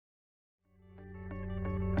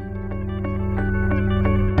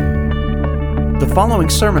following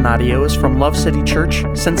sermon audio is from Love City Church,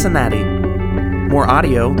 Cincinnati. More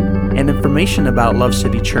audio and information about Love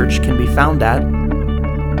City Church can be found at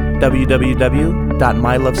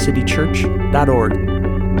www.mylovecitychurch.org.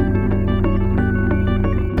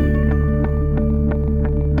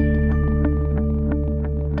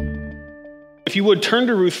 If you would turn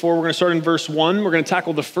to Ruth 4, we're going to start in verse 1. We're going to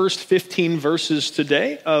tackle the first 15 verses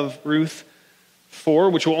today of Ruth 4,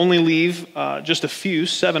 which will only leave just a few,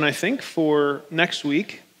 7 I think, for next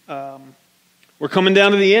week. We're coming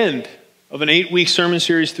down to the end of an 8-week sermon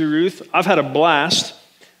series through Ruth. I've had a blast.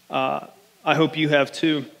 I hope you have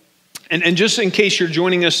too. And just in case you're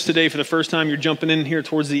joining us today for the first time, you're jumping in here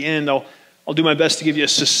towards the end, I'll do my best to give you a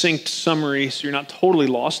succinct summary so you're not totally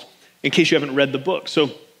lost in case you haven't read the book.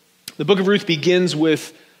 So the book of Ruth begins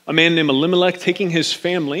with a man named Elimelech taking his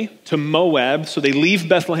family to Moab. So they leave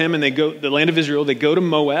Bethlehem and they go the land of Israel. They go to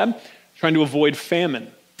Moab, trying to avoid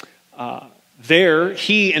famine. There,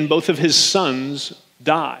 he and both of his sons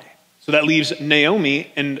die. So that leaves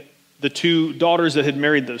Naomi and the 2 daughters that had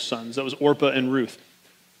married those sons. That was Orpah and Ruth.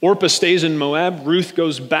 Orpah stays in Moab. Ruth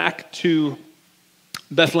goes back to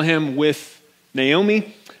Bethlehem with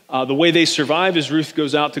Naomi. The way they survive is Ruth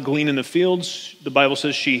goes out to glean in the fields. The Bible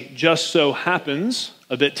says she just so happens,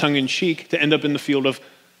 a bit tongue-in-cheek, to end up in the field of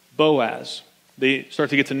Boaz. They start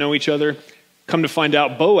to get to know each other. Come to find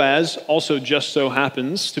out, Boaz also just so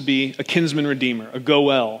happens to be a kinsman redeemer, a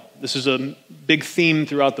goel. This is a big theme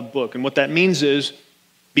throughout the book. And what that means is,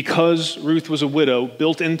 because Ruth was a widow,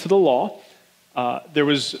 built into the law, there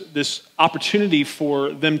was this opportunity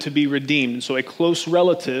for them to be redeemed. And so a close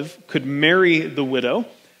relative could marry the widow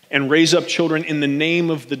and raise up children in the name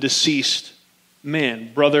of the deceased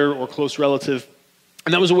man, brother or close relative.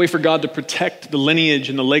 And that was a way for God to protect the lineage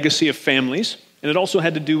and the legacy of families. And it also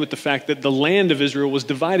had to do with the fact that the land of Israel was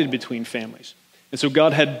divided between families. And so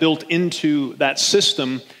God had built into that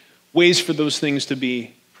system ways for those things to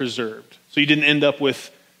be preserved. So you didn't end up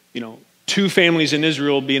with, 2 families in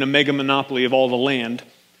Israel being a mega monopoly of all the land,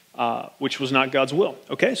 which was not God's will.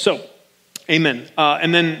 Okay, so amen.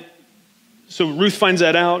 So Ruth finds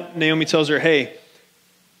that out. Naomi tells her, hey,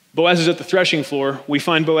 Boaz is at the threshing floor. We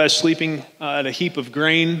find Boaz sleeping at a heap of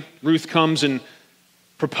grain. Ruth comes and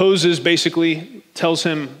proposes, basically tells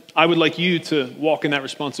him, I would like you to walk in that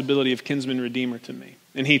responsibility of kinsman redeemer to me.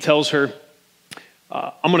 And he tells her,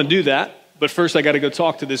 I'm going to do that, but first I got to go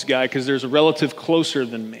talk to this guy because there's a relative closer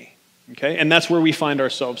than me. Okay, and that's where we find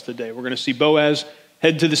ourselves today. We're going to see Boaz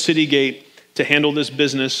head to the city gate to handle this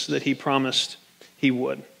business that he promised he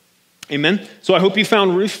would. Amen. So I hope you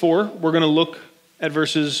found Ruth 4. We're going to look at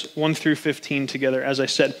verses 1 through 15 together, as I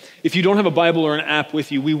said. If you don't have a Bible or an app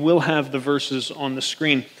with you, we will have the verses on the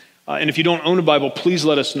screen. And if you don't own a Bible, please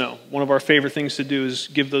let us know. One of our favorite things to do is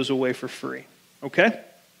give those away for free. Okay?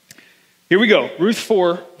 Here we go. Ruth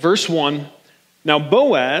 4, verse 1. Now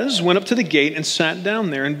Boaz went up to the gate and sat down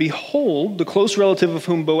there, and behold, the close relative of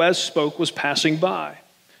whom Boaz spoke was passing by.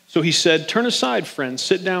 So he said, turn aside, friend,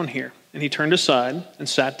 sit down here. And he turned aside and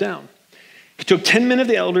sat down. He took 10 men of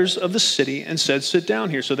the elders of the city and said, sit down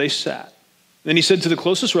here. So they sat. Then he said to the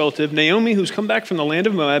closest relative, Naomi, who's come back from the land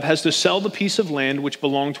of Moab, has to sell the piece of land which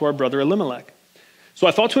belonged to our brother Elimelech. So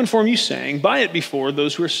I thought to inform you, saying, buy it before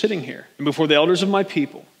those who are sitting here and before the elders of my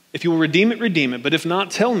people. If you will redeem it, redeem it. But if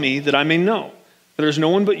not, tell me that I may know. For there is no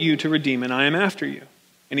one but you to redeem, and I am after you.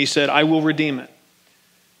 And he said, I will redeem it.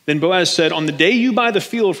 Then Boaz said, on the day you buy the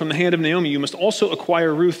field from the hand of Naomi, you must also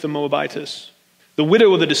acquire Ruth the Moabitess, the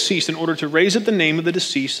widow of the deceased, in order to raise up the name of the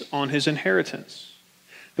deceased on his inheritance.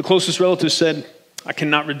 The closest relative said, I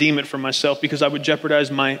cannot redeem it for myself because I would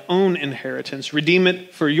jeopardize my own inheritance. Redeem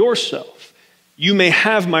it for yourself. You may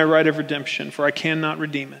have my right of redemption, for I cannot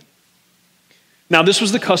redeem it. Now this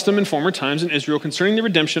was the custom in former times in Israel concerning the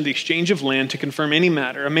redemption of the exchange of land to confirm any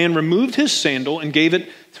matter. A man removed his sandal and gave it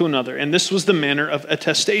to another, and this was the manner of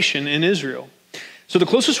attestation in Israel. So the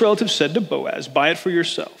closest relative said to Boaz, buy it for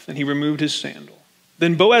yourself, and he removed his sandal.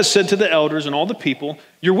 Then Boaz said to the elders and all the people,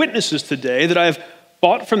 you're witnesses today that I have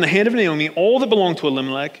bought from the hand of Naomi all that belonged to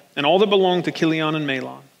Elimelech and all that belonged to Chilion and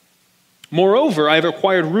Mahlon. Moreover, I have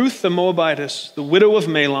acquired Ruth the Moabitess, the widow of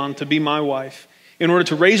Mahlon, to be my wife, in order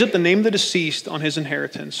to raise up the name of the deceased on his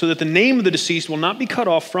inheritance, so that the name of the deceased will not be cut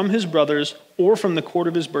off from his brothers or from the court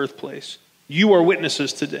of his birthplace. You are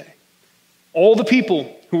witnesses today. All the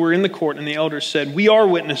people who were in the court and the elders said, we are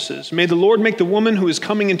witnesses. May the Lord make the woman who is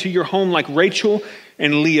coming into your home like Rachel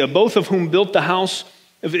and Leah, both of whom built the house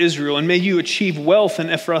of Israel. And may you achieve wealth in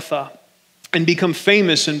Ephrathah and become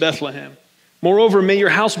famous in Bethlehem. Moreover, may your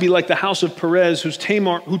house be like the house of Perez, who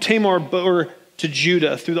Tamar bore to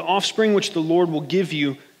Judah through the offspring which the Lord will give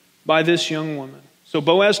you by this young woman. So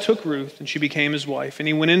Boaz took Ruth, and she became his wife, and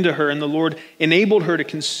he went into her, and the Lord enabled her to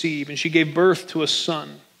conceive, and she gave birth to a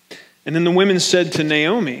son. And then the women said to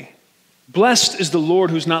Naomi, "Blessed is the Lord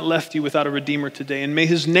who's not left you without a redeemer today, and may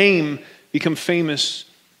his name become famous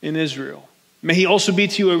in Israel. May he also be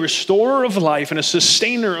to you a restorer of life and a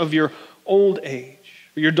sustainer of your old age.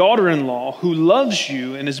 For your daughter-in-law, who loves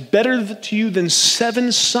you and is better to you than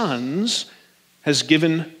 7 sons, has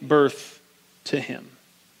given birth to him."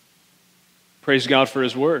 Praise God for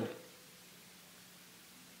his word.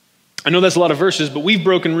 I know that's a lot of verses, but we've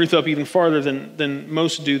broken Ruth up even farther than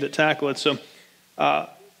most do that tackle it. So, and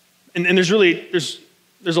there's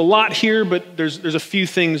a lot here, but there's a few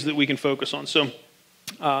things that we can focus on. So,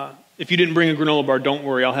 if you didn't bring a granola bar, don't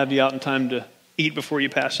worry. I'll have you out in time to eat before you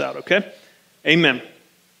pass out, okay? Amen.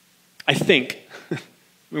 I think. I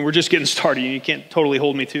mean, we're just getting started. You can't totally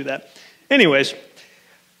hold me to that. Anyways,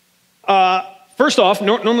 first off,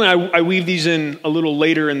 normally I weave these in a little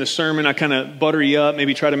later in the sermon. I kind of butter you up,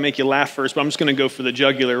 maybe try to make you laugh first, but I'm just going to go for the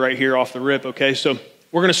jugular right here off the rip, okay? So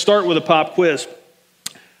we're going to start with a pop quiz.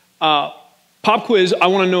 Pop quiz, I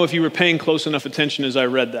want to know if you were paying close enough attention as I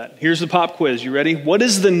read that. Here's the pop quiz. You ready? What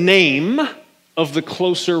is the name of the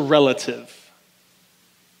closer relative?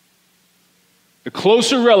 The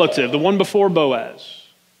closer relative, the one before Boaz.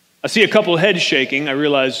 I see a couple heads shaking. I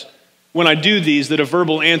realize when I do these that a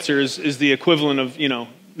verbal answer is the equivalent of,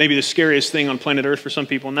 maybe the scariest thing on planet Earth for some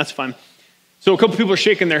people, and that's fine. So a couple people are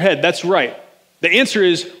shaking their head. That's right. The answer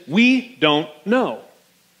is, we don't know.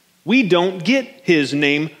 We don't get his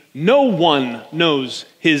name. No one knows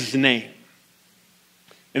his name.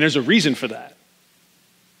 And there's a reason for that.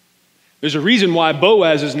 There's a reason why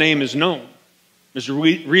Boaz's name is known. There's a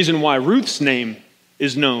reason why Ruth's name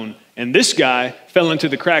is known. And this guy fell into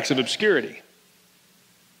the cracks of obscurity.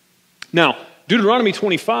 Now, Deuteronomy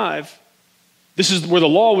 25, this is where the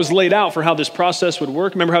law was laid out for how this process would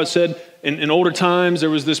work. Remember how it said in older times there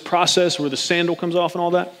was this process where the sandal comes off and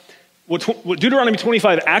all that? What Deuteronomy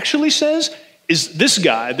 25 actually says is this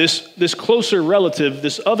guy, this closer relative,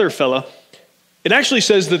 this other fella, it actually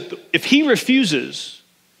says that if he refuses,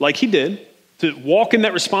 like he did, to walk in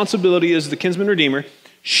that responsibility as the kinsman redeemer,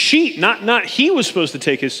 not he was supposed to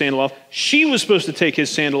take his sandal off, she was supposed to take his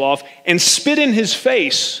sandal off and spit in his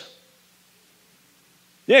face.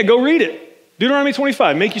 Yeah, go read it. Deuteronomy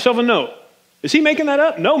 25, make yourself a note. Is he making that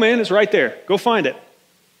up? No, man, it's right there. Go find it.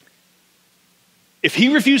 If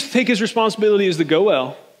he refused to take his responsibility as the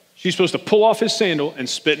goel, she's supposed to pull off his sandal and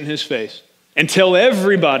spit in his face and tell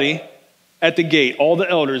everybody at the gate, all the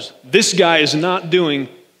elders, this guy is not doing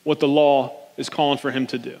what the law is calling for him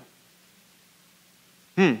to do.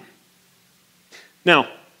 Now,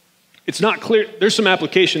 it's not clear. There's some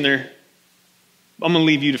application there. I'm going to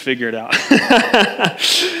leave you to figure it out.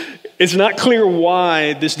 It's not clear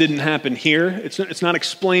why this didn't happen here. It's not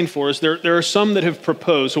explained for us. There are some that have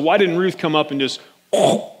proposed. So why didn't Ruth come up and just,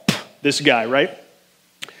 this guy, right?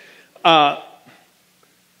 Well,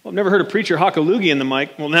 I've never heard a preacher hock a loogie in the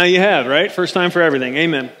mic. Well, now you have, right? First time for everything.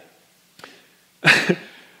 Amen.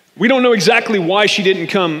 We don't know exactly why she didn't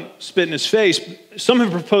come spit in his face. Some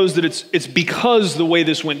have proposed that it's because the way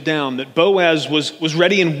this went down, that Boaz was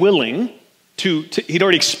ready and willing he'd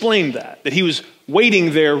already explained that he was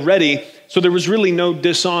waiting there ready, so there was really no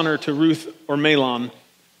dishonor to Ruth or Mahlon,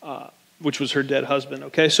 which was her dead husband,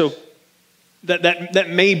 okay? So that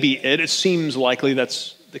may be it. It seems likely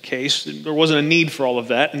that's the case. There wasn't a need for all of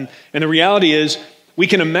that, and the reality is, we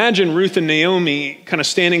can imagine Ruth and Naomi kind of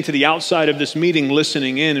standing to the outside of this meeting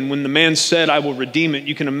listening in, and when the man said, "I will redeem it,"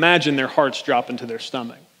 you can imagine their hearts drop into their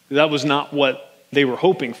stomach. That was not what they were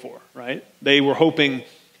hoping for, right? They were hoping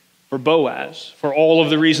for Boaz, for all of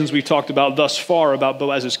the reasons we've talked about thus far about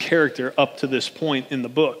Boaz's character up to this point in the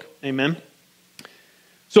book. Amen?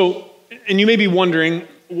 So, and you may be wondering,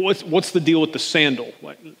 what's the deal with the sandal?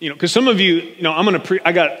 Because some of you,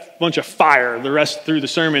 I got a bunch of fire the rest through the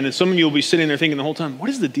sermon, and some of you will be sitting there thinking the whole time, what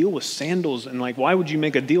is the deal with sandals? And why would you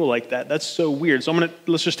make a deal like that? That's so weird. So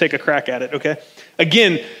let's just take a crack at it, okay?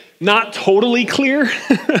 Again, not totally clear.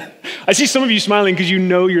 I see some of you smiling because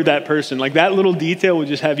you're that person. That little detail will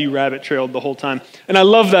just have you rabbit trailed the whole time. And I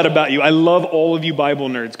love that about you. I love all of you Bible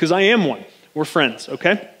nerds because I am one. We're friends,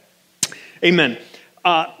 okay? Amen.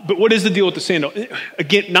 But what is the deal with the sandal?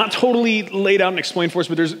 Again, not totally laid out and explained for us,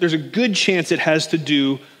 but there's a good chance it has to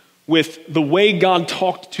do with the way God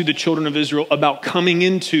talked to the children of Israel about coming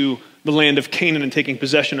into the land of Canaan and taking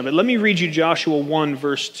possession of it. Let me read you Joshua 1,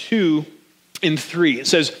 verse 2 and 3. It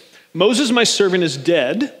says, "Moses, my servant, is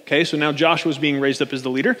dead." Okay, so now Joshua is being raised up as the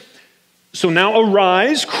leader. "So now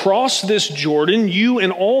arise, cross this Jordan, you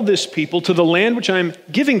and all this people, to the land which I am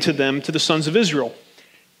giving to them, to the sons of Israel.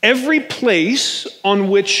 every place on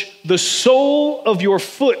which the sole of your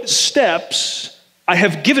foot steps, I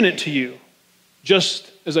have given it to you,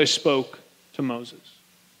 just as I spoke to Moses.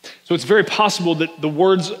 So it's very possible that the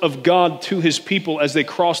words of God to his people as they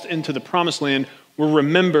crossed into the promised land were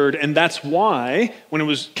remembered, and that's why when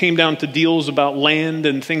it came down to deals about land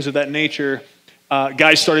and things of that nature,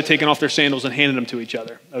 guys started taking off their sandals and handing them to each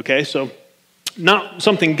other. Okay, so not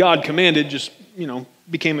something God commanded, just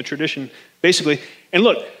became a tradition basically. And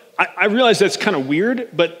look, I realize that's kind of weird,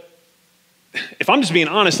 but if I'm just being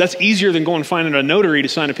honest, that's easier than going and finding a notary to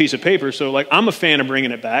sign a piece of paper. So I'm a fan of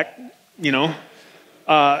bringing it back,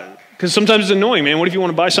 because sometimes it's annoying, man. What if you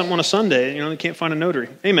want to buy something on a Sunday? They can't find a notary.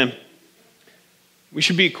 Amen. We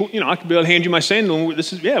should be cool. I could be able to hand you my sandal.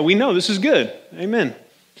 We know this is good. Amen.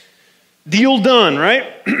 Deal done,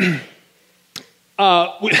 right?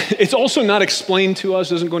 It's also not explained to us,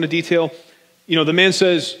 doesn't go into detail. The man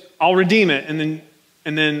says, I'll redeem it.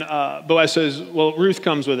 And then Boaz says, well, Ruth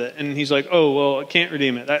comes with it. And he's like, oh, well, I can't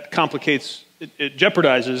redeem it. That complicates, it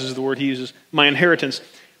jeopardizes is the word he uses, my inheritance.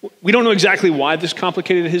 We don't know exactly why this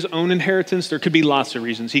complicated his own inheritance. There could be lots of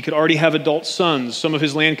reasons. He could already have adult sons. Some of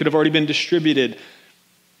his land could have already been distributed.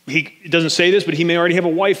 He doesn't say this, but he may already have a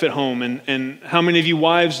wife at home. And how many of you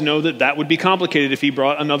wives know that would be complicated if he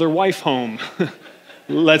brought another wife home?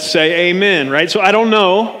 Let's say amen, right? So I don't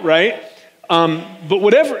know, right? But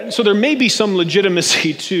whatever, so there may be some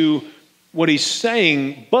legitimacy to what he's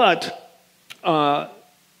saying, but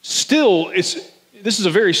still, this is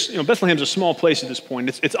a very, Bethlehem's a small place at this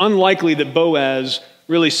point. It's unlikely that Boaz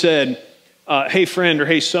really said, hey friend, or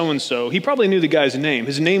hey so-and-so. He probably knew the guy's name.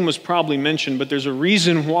 His name was probably mentioned, but there's a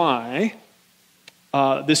reason why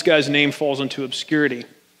this guy's name falls into obscurity.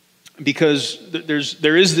 Because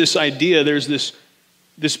there is this idea, there's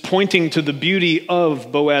this pointing to the beauty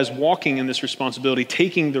of Boaz walking in this responsibility,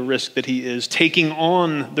 taking the risk that he is, taking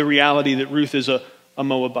on the reality that Ruth is a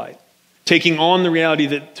Moabite, taking on the reality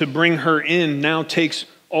that to bring her in now takes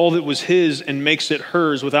all that was his and makes it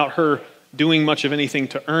hers without her doing much of anything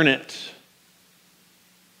to earn it.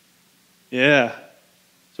 Yeah.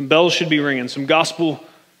 Some bells should be ringing. Some gospel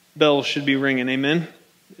bells should be ringing. Amen?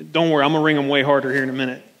 Don't worry, I'm going to ring them way harder here in a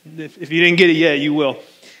minute. If you didn't get it yet, you will.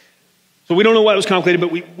 So we don't know why it was complicated,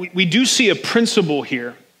 but we do see a principle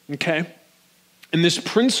here, okay? And this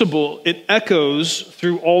principle, it echoes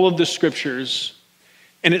through all of the scriptures,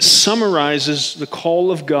 and it summarizes the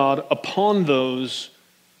call of God upon those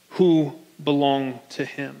who belong to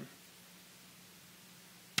him.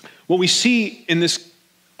 What we see in this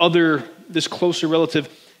closer relative,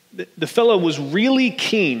 the fellow was really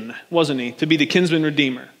keen, wasn't he, to be the kinsman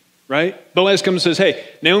redeemer, right? Boaz comes and says, hey,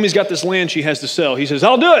 Naomi's got this land she has to sell. He says,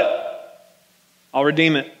 I'll do it. I'll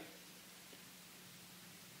redeem it.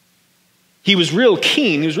 He was real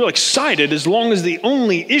keen. He was real excited as long as the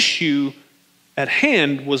only issue at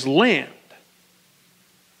hand was land.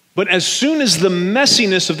 But as soon as the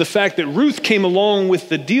messiness of the fact that Ruth came along with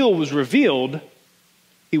the deal was revealed,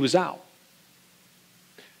 he was out.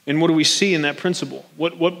 And what do we see in that principle?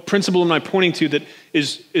 What principle am I pointing to that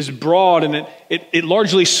is broad and it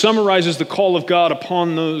largely summarizes the call of God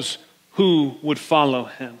upon those who would follow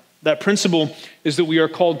him? That principle is that we are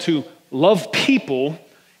called to love people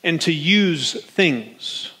and to use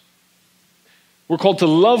things. We're called to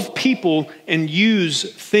love people and use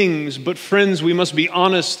things, but friends, we must be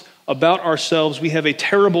honest about ourselves. We have a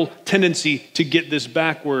terrible tendency to get this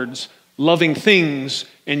backwards, loving things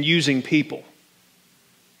and using people.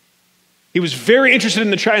 He was very interested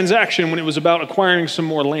in the transaction when it was about acquiring some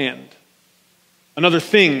more land. Another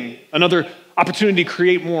thing, another opportunity to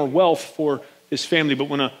create more wealth for his family. But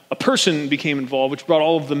when a person became involved, which brought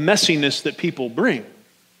all of the messiness that people bring,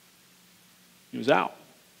 he was out.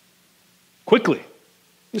 Quickly.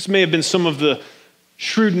 This may have been some of the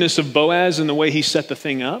shrewdness of Boaz in the way he set the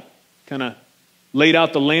thing up. Kind of laid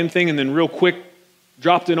out the land thing and then real quick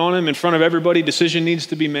dropped it on him in front of everybody. Decision needs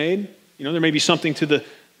to be made. There may be something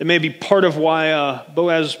it may be part of why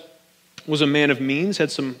Boaz was a man of means, had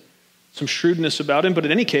some shrewdness about him. But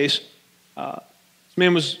in any case, this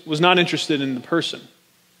man was not interested in the person,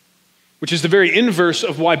 which is the very inverse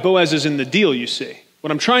of why Boaz is in the deal, you see. What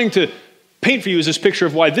I'm trying to paint for you is this picture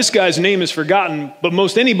of why this guy's name is forgotten, but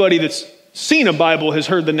most anybody that's seen a Bible has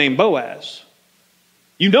heard the name Boaz.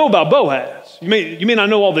 You know about Boaz. You may not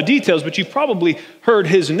know all the details, but you've probably heard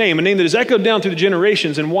his name, a name that has echoed down through the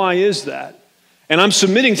generations. And why is that? And I'm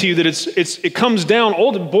submitting to you that it comes down,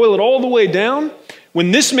 boil it all the way down.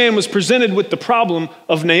 When this man was presented with the problem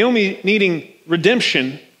of Naomi needing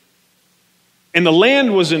redemption and the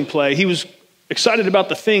land was in play, he was excited about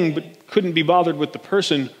the thing but couldn't be bothered with the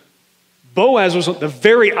person. Boaz was the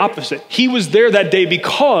very opposite. He was there that day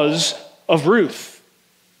because of Ruth.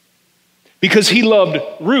 Because he loved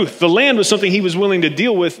Ruth. The land was something he was willing to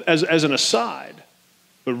deal with as an aside.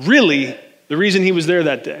 But really, the reason he was there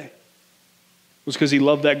that day was because he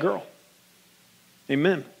loved that girl.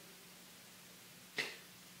 Amen.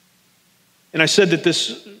 And I said that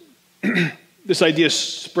this, this idea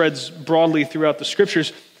spreads broadly throughout the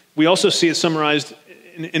scriptures. We also see it summarized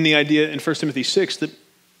in the idea in 1 Timothy 6 that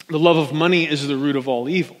the love of money is the root of all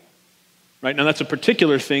evil. Right? Now that's a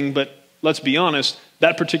particular thing, but let's be honest,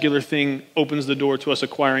 that particular thing opens the door to us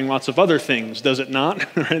acquiring lots of other things, does it not?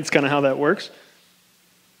 It's kind of how that works.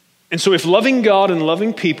 And so if loving God and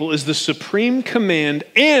loving people is the supreme command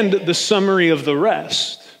and the summary of the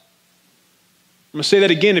rest, I'm going to say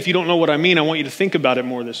that again. If you don't know what I mean, I want you to think about it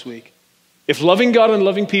more this week. If loving God and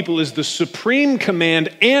loving people is the supreme command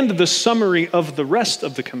and the summary of the rest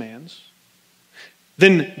of the commands,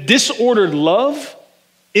 then disordered love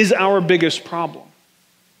is our biggest problem.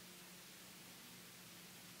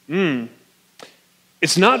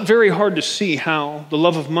 It's not very hard to see how the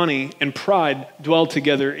love of money and pride dwell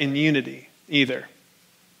together in unity either.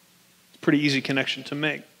 It's a pretty easy connection to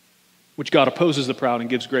make, which God opposes the proud and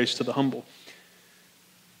gives grace to the humble.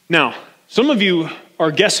 Now, some of you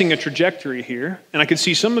are guessing a trajectory here, and I can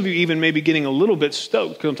see some of you even maybe getting a little bit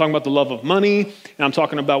stoked because I'm talking about the love of money, and I'm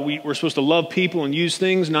talking about we're supposed to love people and use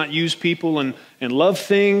things, not use people and love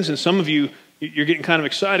things. And some of you, you're getting kind of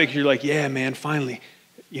excited because you're like, yeah, man, finally,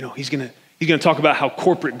 he's going to talk about how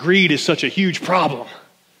corporate greed is such a huge problem.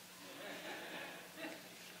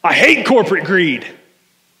 I hate corporate greed.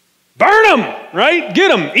 Burn them, right? Get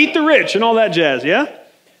them, eat the rich, and all that jazz, yeah?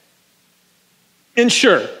 And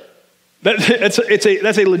sure, that's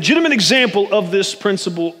a legitimate example of this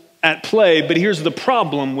principle at play, but here's the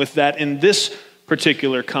problem with that in this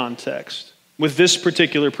particular context, with this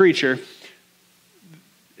particular preacher.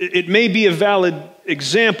 It may be a valid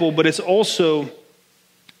example, but it'd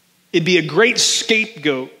be a great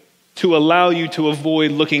scapegoat to allow you to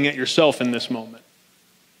avoid looking at yourself in this moment.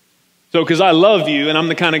 So, because I love you, and I'm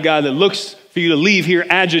the kind of guy that looks for you to leave here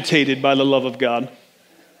agitated by the love of God.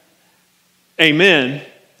 Amen.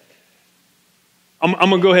 I'm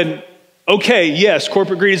going to go ahead and, okay, yes,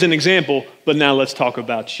 corporate greed is an example, but now let's talk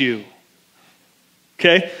about you.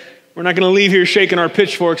 Okay? We're not going to leave here shaking our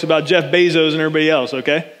pitchforks about Jeff Bezos and everybody else,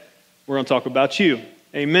 okay? We're going to talk about you.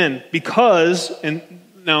 Amen. Because, and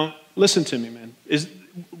now listen to me, man.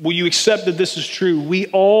 Will you accept that this is true? We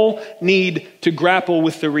all need to grapple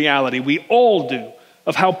with the reality. We all do,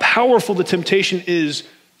 of how powerful the temptation is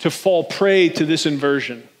to fall prey to this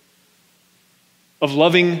inversion of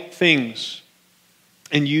loving things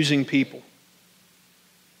and using people.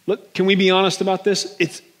 Look, can we be honest about this?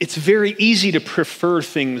 It's very easy to prefer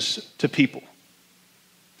things to people.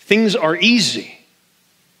 Things are easy.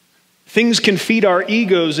 Things can feed our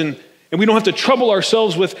egos, and we don't have to trouble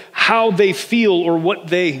ourselves with how they feel or what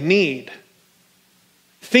they need.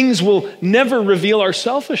 Things will never reveal our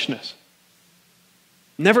selfishness,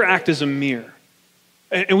 never act as a mirror.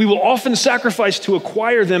 And we will often sacrifice to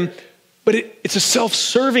acquire them, but it's a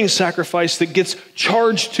self-serving sacrifice that gets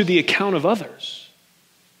charged to the account of others.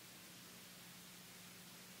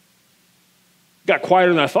 Got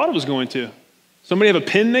quieter than I thought it was going to. Somebody have a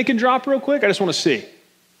pin they can drop real quick? I just want to see.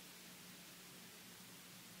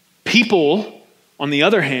 People, on the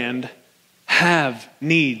other hand, have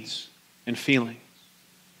needs and feelings.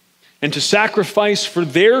 And to sacrifice for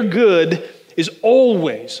their good is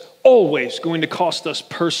always going to cost us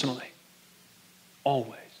personally.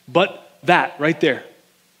 Always. But that right there,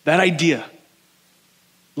 that idea,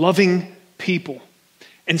 loving people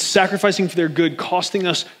and sacrificing for their good, costing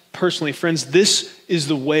us personally, friends, this is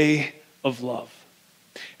the way of love.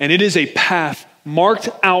 And it is a path marked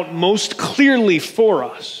out most clearly for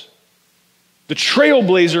us. The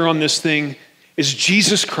trailblazer on this thing is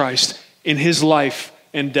Jesus Christ in his life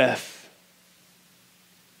and death.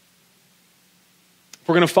 If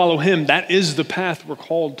we're going to follow him, that is the path we're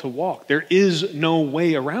called to walk. There is no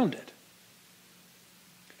way around it.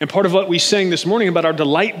 And part of what we sang this morning about our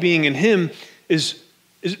delight being in him is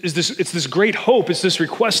this great hope. It's this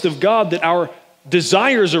request of God that our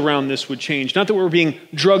desires around this would change. Not that we're being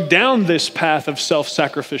drugged down this path of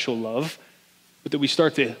self-sacrificial love, but that we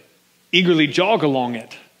start to eagerly jog along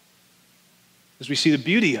it as we see the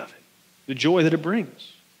beauty of it, the joy that it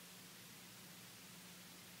brings.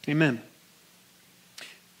 Amen.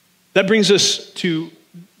 That brings us to,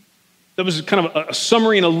 that was kind of a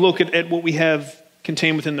summary and a look at what we have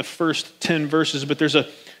contained within the first 10 verses, but there's a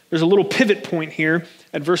little pivot point here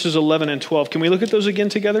at verses 11 and 12. Can we look at those again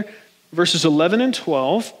together? Verses 11 and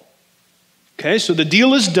 12 Okay, so the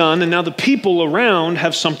deal is done, and now the people around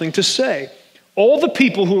have something to say. All the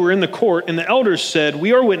people who were in the court and the elders said,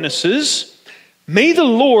 "We are witnesses. May the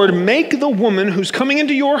Lord make the woman who's coming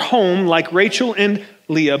into your home like Rachel and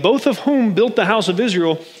Leah, both of whom built the house of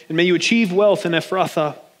Israel, and may you achieve wealth in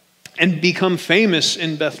Ephrathah and become famous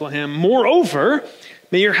in Bethlehem. Moreover,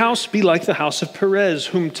 may your house be like the house of Perez,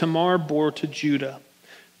 whom Tamar bore to Judah,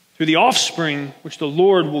 through the offspring which the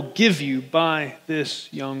Lord will give you by this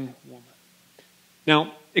young woman."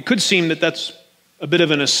 Now, it could seem that that's a bit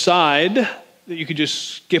of an aside that you could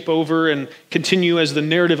just skip over and continue as the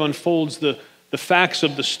narrative unfolds the facts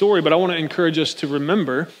of the story, but I want to encourage us to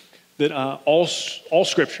remember that all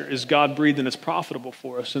Scripture is God-breathed and it's profitable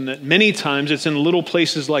for us, and that many times it's in little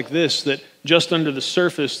places like this that just under the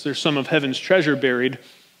surface there's some of heaven's treasure buried,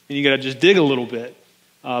 and you got to just dig a little bit.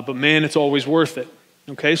 But man, it's always worth it.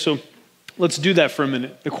 Okay, so let's do that for a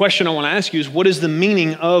minute. The question I want to ask you is, what is the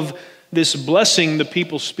meaning of this blessing the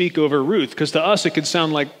people speak over Ruth? Because to us it could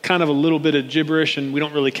sound like kind of a little bit of gibberish and we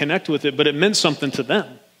don't really connect with it, but it meant something to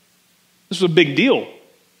them. This was a big deal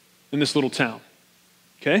in this little town.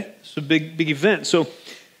 Okay, it's a big event. So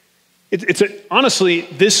honestly,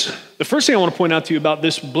 the first thing I want to point out to you about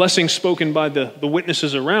this blessing spoken by the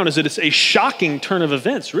witnesses around is that it's a shocking turn of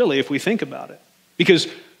events, really, if we think about it. Because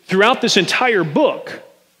throughout this entire book,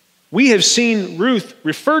 we have seen Ruth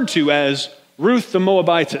referred to as Ruth the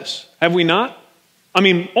Moabitess, have we not? I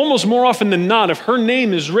mean, almost more often than not, if her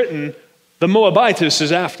name is written, the Moabitess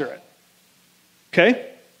is after it. Okay?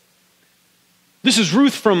 This is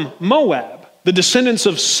Ruth from Moab, the descendants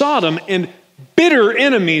of Sodom and bitter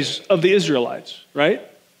enemies of the Israelites, right?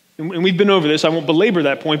 And we've been over this. I won't belabor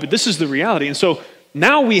that point, but this is the reality. And so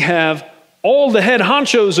now we have all the head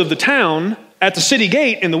honchos of the town at the city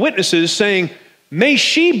gate and the witnesses saying, may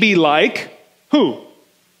she be like, who?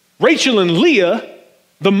 Rachel and Leah,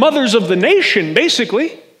 the mothers of the nation,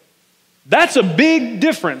 basically. That's a big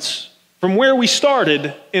difference from where we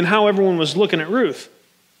started in how everyone was looking at Ruth.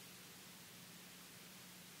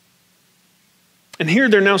 And here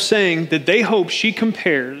they're now saying that they hope she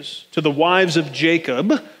compares to the wives of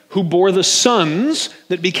Jacob, who bore the sons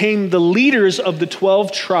that became the leaders of the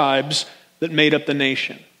 12 tribes that made up the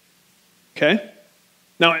nation. Okay?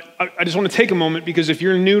 Now, I just want to take a moment because if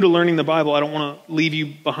you're new to learning the Bible, I don't want to leave you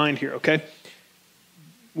behind here, okay?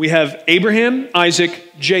 We have Abraham, Isaac,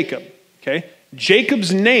 Jacob, okay?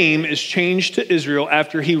 Jacob's name is changed to Israel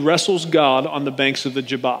after he wrestles God on the banks of the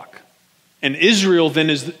Jabbok. And Israel then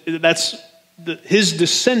his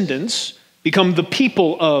descendants become the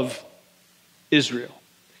people of Israel.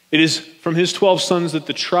 It is from his 12 sons that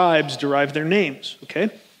the tribes derive their names,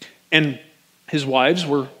 okay? And his wives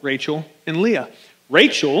were Rachel and Leah.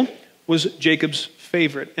 Rachel was Jacob's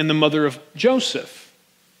favorite and the mother of Joseph,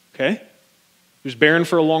 okay? She was barren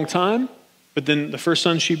for a long time, but then the first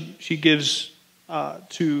son she gives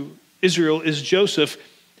to Israel is Joseph.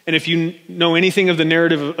 And if you know anything of the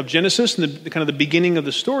narrative of Genesis and the kind of the beginning of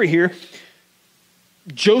the story here,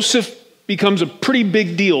 Joseph becomes a pretty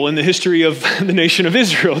big deal in the history of the nation of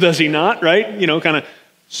Israel, does he not, right? You know, kind of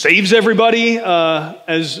saves everybody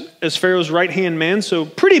as Pharaoh's right-hand man, so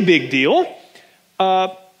pretty big deal.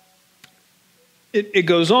 It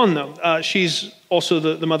goes on, though. She's also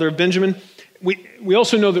the mother of Benjamin. We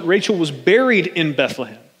also know that Rachel was buried in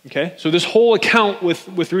Bethlehem, okay? So this whole account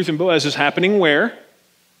with Ruth and Boaz is happening where?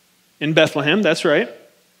 In Bethlehem, that's right.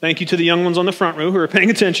 Thank you to the young ones on the front row who are paying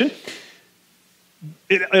attention.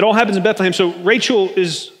 It all happens in Bethlehem. So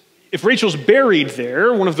if Rachel's buried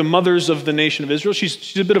there, one of the mothers of the nation of Israel,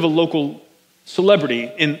 she's a bit of a local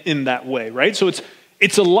celebrity in that way, right? So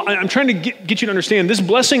it's a lot. I'm trying to get you to understand this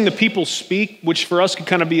blessing the people speak, which for us could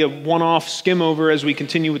kind of be a one-off skim over as we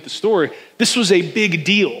continue with the story. This was a big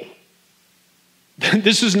deal.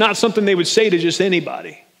 This is not something they would say to just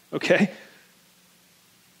anybody, okay?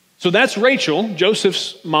 So that's Rachel,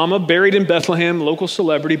 Joseph's mama, buried in Bethlehem, local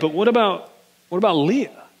celebrity. But what about Leah?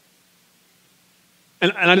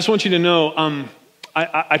 And I just want you to know,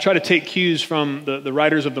 I try to take cues from the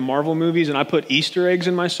writers of the Marvel movies, and I put Easter eggs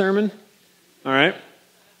in my sermon, all right?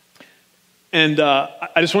 And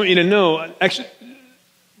I just want you to know, actually,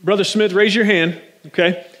 Brother Smith, raise your hand,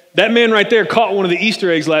 okay? That man right there caught one of the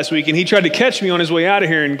Easter eggs last week, and he tried to catch me on his way out of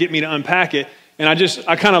here and get me to unpack it. And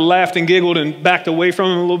I kind of laughed and giggled and backed away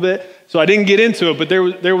from him a little bit, so I didn't get into it. But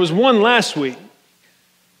there was one last week,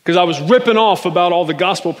 because I was ripping off about all the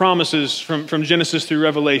gospel promises from Genesis through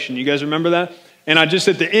Revelation. You guys remember that? And at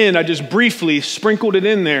the end, I just briefly sprinkled it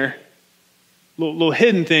in there, little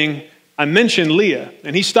hidden thing. I mentioned Leah,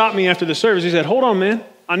 and he stopped me after the service. He said, hold on, man.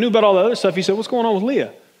 I knew about all the other stuff. He said, what's going on with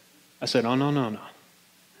Leah? I said, oh, no.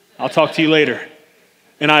 I'll talk to you later.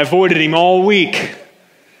 and I avoided him all week.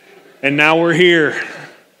 And now we're here.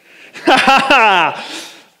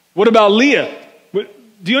 What about Leah?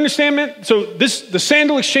 Do you understand, man? So the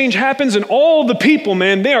sandal exchange happens, and all the people,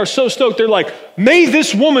 man, they are so stoked. They're like, may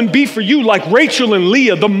this woman be for you like Rachel and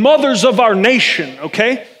Leah, the mothers of our nation,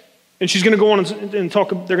 okay? And she's going to go on and talk.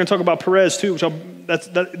 They're going to talk about Perez too.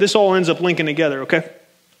 This all ends up linking together, okay?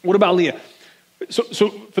 What about Leah? So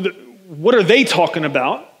what are they talking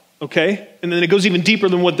about, okay? And then it goes even deeper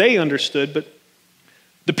than what they understood. But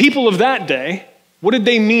the people of that day, what did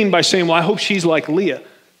they mean by saying, well, I hope she's like Leah?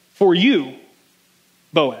 For you,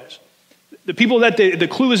 Boaz. The people of that day, the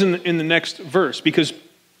clue is in the next verse, because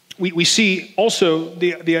we see also,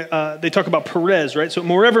 they talk about Perez, right? So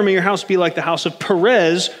moreover may your house be like the house of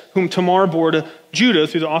Perez, whom Tamar bore to Judah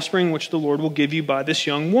through the offspring which the Lord will give you by this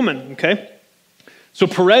young woman, okay? So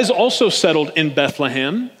Perez also settled in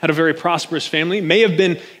Bethlehem, had a very prosperous family. It may have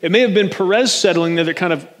been Perez settling there that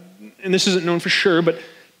kind of, and this isn't known for sure, but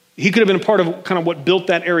he could have been a part of kind of what built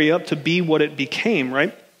that area up to be what it became,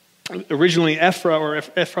 right? Originally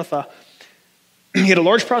Ephrathah. He had a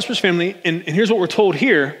large prosperous family, and here's what we're told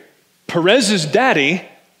here. Perez's daddy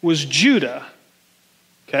was Judah,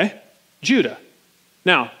 okay? Judah.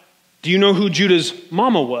 Now, do you know who Judah's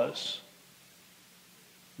mama was?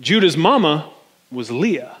 Judah's mama was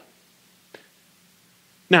Leah.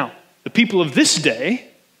 Now, the people of this day,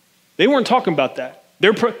 they weren't talking about that.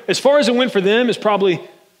 As far as it went for them is probably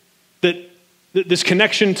that this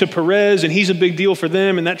connection to Perez, and he's a big deal for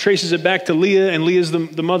them, and that traces it back to Leah, and Leah's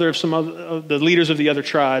the mother of some of the leaders of the other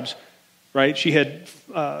tribes, right? She had,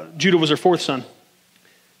 Judah was her fourth son.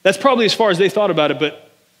 That's probably as far as they thought about it, but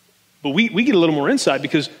we get a little more insight,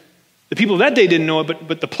 because the people of that day didn't know it,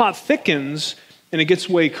 but the plot thickens, and it gets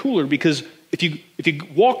way cooler, because if you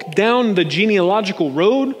walk down the genealogical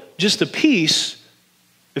road just a piece,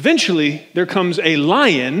 eventually there comes a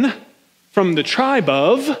lion from the tribe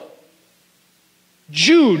of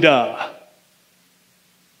Judah.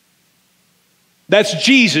 That's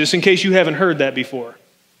Jesus, in case you haven't heard that before.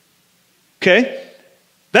 Okay?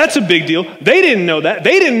 That's a big deal. They didn't know that.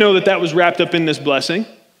 They didn't know that that was wrapped up in this blessing.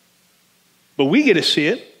 But we get to see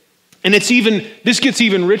it. And this gets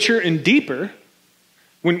even richer and deeper.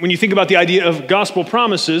 When you think about the idea of gospel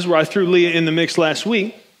promises, where I threw Leah in the mix last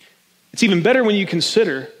week, it's even better when you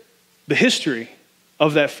consider the history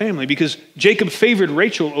of that family, because Jacob favored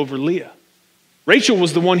Rachel over Leah. Rachel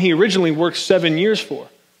was the one he originally worked 7 years for,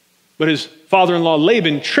 but his father-in-law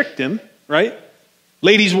Laban tricked him, right?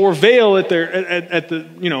 Ladies wore veil at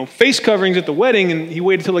the face coverings at the wedding, and he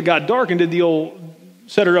waited till it got dark and did the old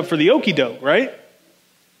set her up for the okie doke, right?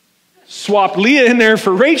 Swapped Leah in there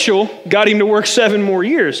for Rachel, got him to work 7 more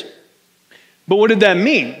years. But what did that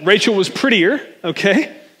mean? Rachel was prettier,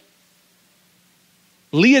 okay?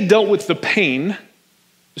 Leah dealt with the pain.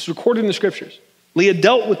 It's recorded in the scriptures. Leah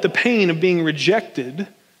dealt with the pain of being rejected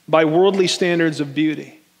by worldly standards of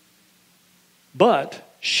beauty.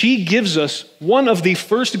 But she gives us one of the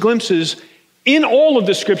first glimpses in all of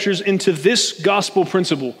the scriptures into this gospel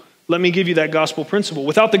principle. Let me give you that gospel principle.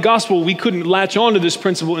 Without the gospel, we couldn't latch onto this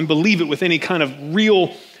principle and believe it with any kind of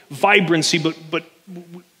real vibrancy. But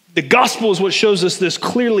the gospel is what shows us this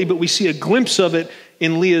clearly, but we see a glimpse of it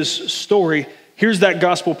in Leah's story. Here's that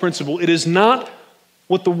gospel principle. It is not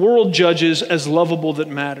what the world judges as lovable that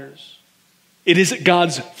matters. It is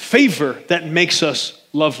God's favor that makes us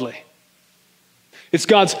lovely. It's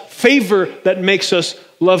God's favor that makes us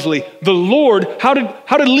lovely. The Lord, how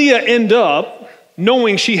did Leah end up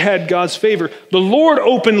knowing she had God's favor? The Lord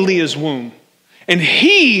opened Leah's womb, and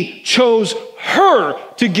he chose her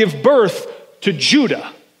to give birth to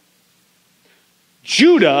Judah.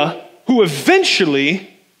 Judah, who eventually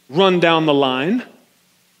run down the line,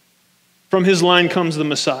 from his line comes the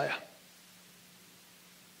Messiah.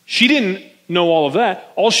 She didn't know all of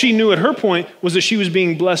that. All she knew at her point was that she was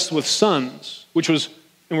being blessed with sons, which was,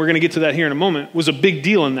 and we're going to get to that here in a moment, was a big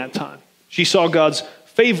deal in that time. She saw God's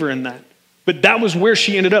favor in that. But that was where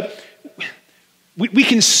she ended up. We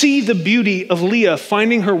can see the beauty of Leah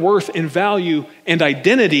finding her worth and value and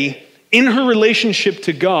identity in her relationship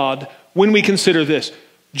to God when we consider this.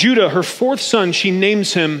 Judah, her fourth son, she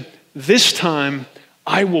names him, this time,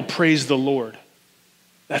 I will praise the Lord.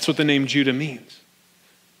 That's what the name Judah means.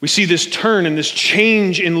 We see this turn and this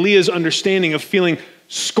change in Leah's understanding of feeling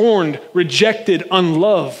scorned, rejected,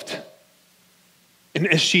 unloved. And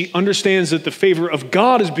as she understands that the favor of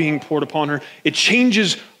God is being poured upon her, it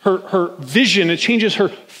changes her vision, it changes her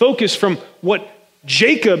focus from what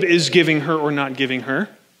Jacob is giving her or not giving her,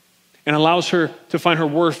 and allows her to find her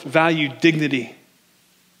worth, value, dignity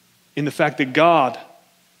in the fact that God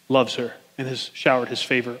loves her and has showered his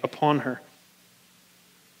favor upon her.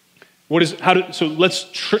 So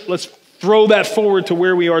let's throw that forward to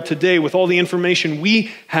where we are today with all the information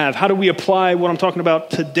we have. How do we apply what I'm talking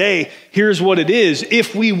about today? Here's what it is.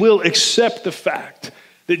 If we will accept the fact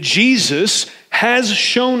that Jesus has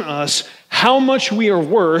shown us how much we are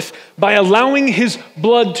worth by allowing his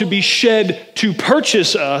blood to be shed to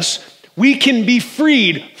purchase us, we can be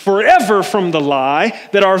freed forever from the lie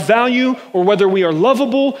that our value or whether we are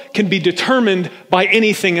lovable can be determined by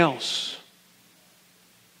anything else.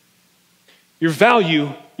 Your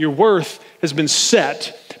value, your worth has been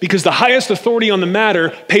set because the highest authority on the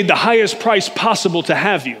matter paid the highest price possible to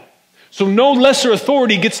have you. So no lesser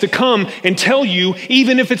authority gets to come and tell you,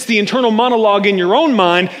 even if it's the internal monologue in your own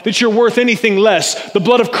mind, that you're worth anything less. The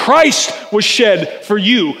blood of Christ was shed for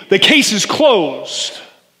you. The case is closed.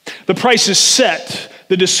 The price is set.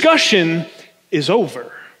 The discussion is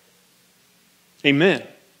over. Amen.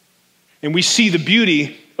 And we see the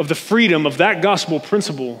beauty of the freedom of that gospel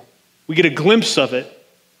principle. We get a glimpse of it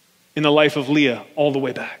in the life of Leah all the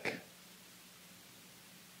way back.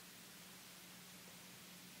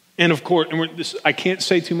 And of course, I can't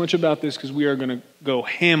say too much about this because we are going to go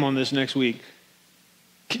ham on this next week.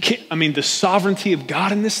 The sovereignty of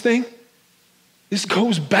God in this thing, this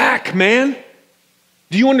goes back, man.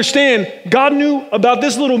 Do you understand? God knew about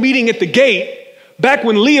this little meeting at the gate back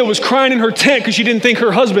when Leah was crying in her tent because she didn't think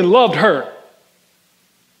her husband loved her.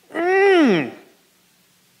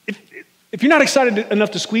 If you're not excited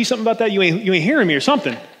enough to squeeze something about that, you ain't hearing me or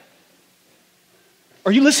something.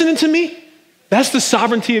 Are you listening to me? That's the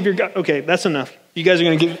sovereignty of your God. Okay, that's enough. You guys are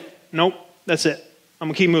going to give, nope, that's it. I'm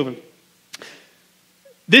going to keep moving.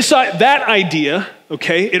 That idea,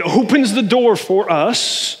 okay, it opens the door for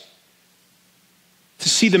us to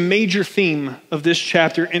see the major theme of this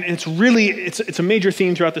chapter. And it's a major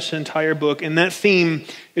theme throughout this entire book. And that theme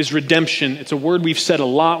is redemption. It's a word we've said a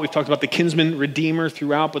lot. We've talked about the kinsman redeemer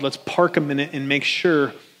throughout, but let's park a minute and make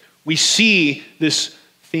sure we see this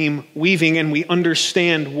theme weaving and we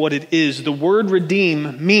understand what it is. The word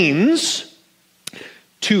redeem means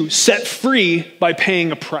to set free by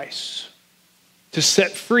paying a price. To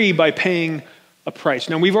set free by paying a price.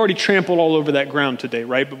 Now, we've already trampled all over that ground today,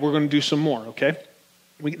 right? But we're going to do some more, okay?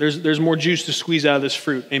 There's more juice to squeeze out of this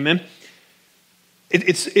fruit. Amen?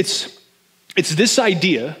 It's this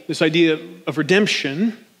idea of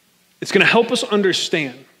redemption. It's going to help us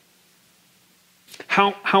understand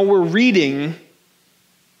how we're reading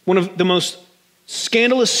one of the most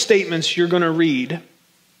scandalous statements you're going to read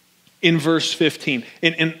in verse 15.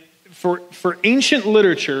 And for ancient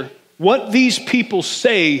literature, what these people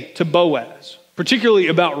say to Boaz, particularly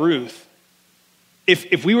about Ruth,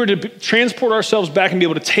 if we were to transport ourselves back and be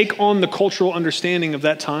able to take on the cultural understanding of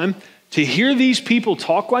that time, to hear these people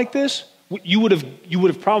talk like this, you would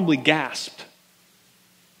have probably gasped.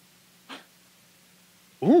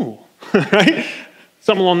 Ooh, right?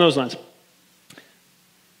 Something along those lines.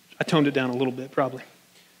 I toned it down a little bit, probably.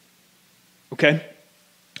 Okay?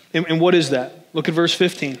 And what is that? Look at verse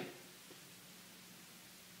 15.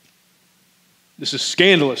 This is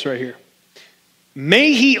scandalous right here.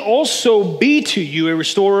 May he also be to you a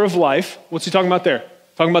restorer of life. What's he talking about there?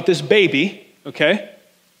 Talking about this baby, okay?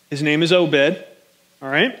 His name is Obed, all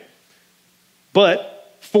right?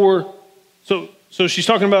 But so she's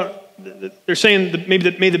talking about, they're saying that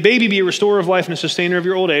may the baby be a restorer of life and a sustainer of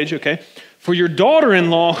your old age, okay? For your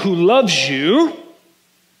daughter-in-law who loves you,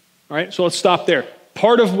 all right? So let's stop there.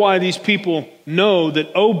 Part of why these people know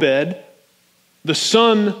that Obed, the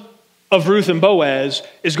son of Ruth and Boaz,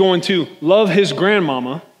 is going to love his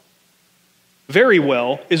grandmama very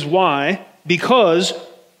well is why, because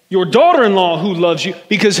your daughter-in-law who loves you,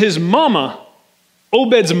 because his mama,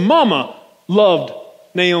 Obed's mama, loved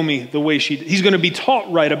Naomi the way she did. He's going to be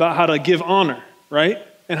taught right about how to give honor, right?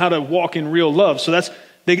 And how to walk in real love. So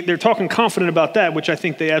they're talking confident about that, which I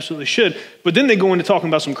think they absolutely should. But then they go into talking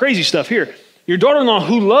about some crazy stuff here. Your daughter-in-law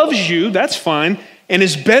who loves you, that's fine, and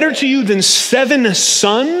is better to you than 7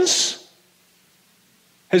 sons,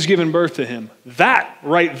 has given birth to him. That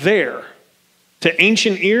right there, to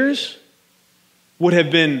ancient ears, would have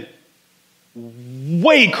been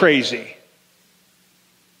way crazy.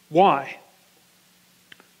 Why?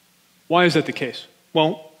 Why is that the case?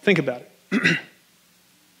 Well, think about it.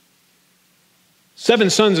 7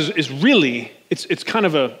 sons is really, it's kind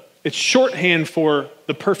of it's shorthand for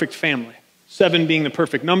the perfect family. 7 being the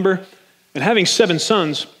perfect number. And having 7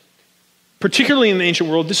 sons, particularly in the ancient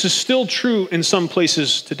world, this is still true in some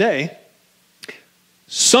places today.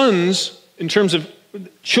 Sons, in terms of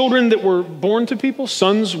children that were born to people,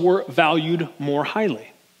 sons were valued more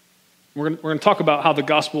highly. We're going to talk about how the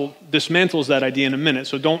gospel dismantles that idea in a minute,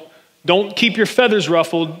 so don't don't keep your feathers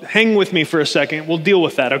ruffled. Hang with me for a second. We'll deal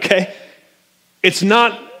with that, okay? It's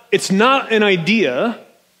not an idea.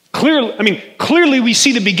 Clearly we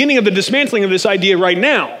see the beginning of the dismantling of this idea right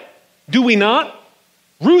now. Do we not?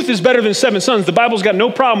 Ruth is better than 7 sons. The Bible's got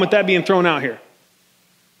no problem with that being thrown out here.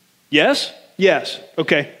 Yes? Yes.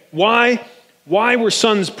 Okay. Why were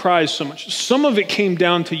sons prized so much? Some of it came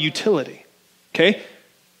down to utility. Okay?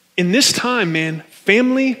 In this time, man,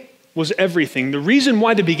 family was everything. The reason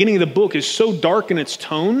why the beginning of the book is so dark in its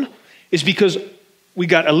tone is because we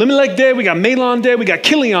got Elimelech dead, we got Mahlon dead, we got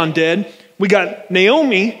Chilion dead, we got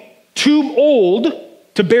Naomi too old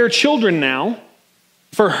to bear children now.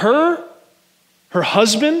 For her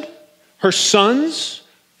husband, her sons,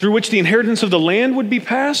 through which the inheritance of the land would be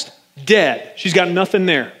passed, dead. She's got nothing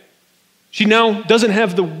there. She now doesn't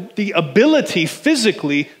have the ability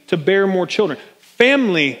physically to bear more children.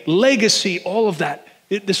 Family, legacy, all of that.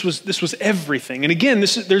 This was everything. And again,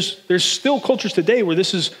 there's still cultures today where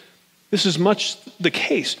this is much the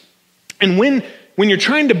case. And when you're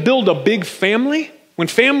trying to build a big family, when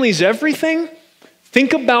family's everything,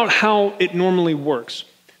 think about how it normally works.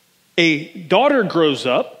 A daughter grows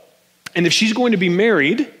up, and if she's going to be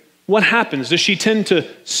married, what happens? Does she tend to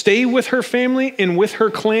stay with her family and with her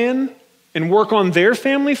clan and work on their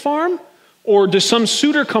family farm? Or does some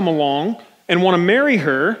suitor come along and want to marry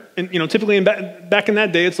her? And typically back in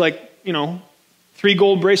that day, it's like 3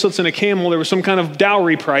 gold bracelets and a camel. There was some kind of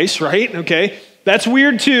dowry price, right? Okay, that's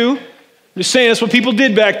weird too. I'm just saying that's what people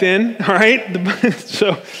did back then. All right,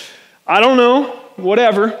 so I don't know,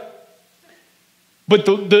 whatever. But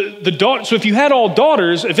the daughter. So if you had all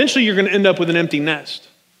daughters, eventually you're going to end up with an empty nest.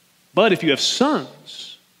 But if you have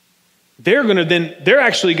sons, they're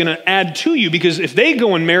actually going to add to you, because if they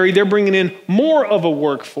go and marry, they're bringing in more of a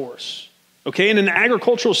workforce. Okay, and in an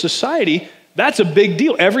agricultural society, that's a big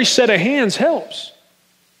deal. Every set of hands helps.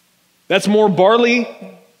 That's more barley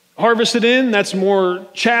harvested in. That's more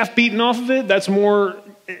chaff beaten off of it. That's more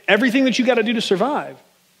everything that you got to do to survive.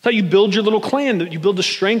 That's how you build your little clan. You build the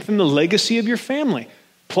strength and the legacy of your family.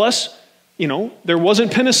 Plus, there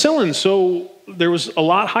wasn't penicillin, so there was a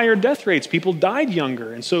lot higher death rates. People died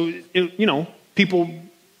younger. And so,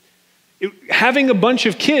 having a bunch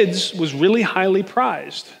of kids was really highly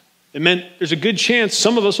prized. It meant there's a good chance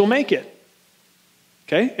some of us will make it.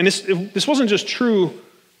 Okay? And this wasn't just true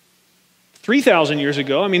 3,000 years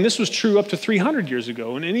ago. This was true up to 300 years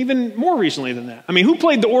ago, and even more recently than that. Who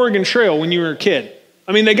played the Oregon Trail when you were a kid?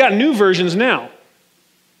 They got new versions now.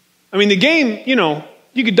 The game,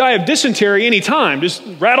 you could die of dysentery anytime. Just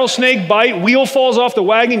rattlesnake bite, wheel falls off the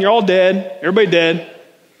wagon, you're all dead. Everybody dead.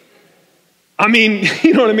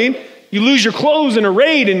 You know what I mean? You lose your clothes in a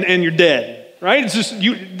raid and you're dead, right? It's just,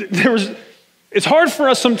 it's hard for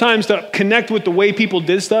us sometimes to connect with the way people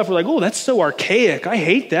did stuff. We're like, oh, that's so archaic. I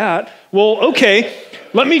hate that. Well, okay,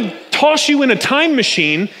 let me toss you in a time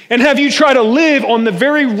machine and have you try to live on the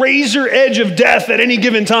very razor edge of death at any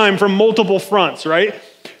given time from multiple fronts, right?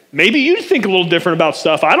 Maybe you'd think a little different about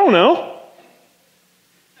stuff. I don't know.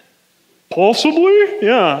 Possibly?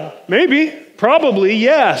 Yeah. Maybe. Probably.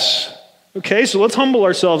 Yes. Okay, so let's humble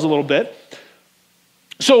ourselves a little bit.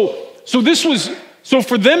 So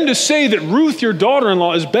for them to say that Ruth, your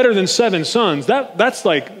daughter-in-law, is better than 7 sons, that's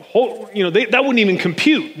like, that wouldn't even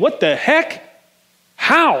compute. What the heck?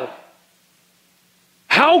 How?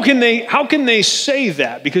 How can they say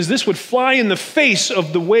that? Because this would fly in the face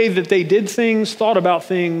of the way that they did things, thought about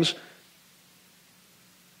things.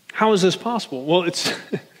 How is this possible? Well, it's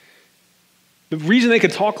the reason they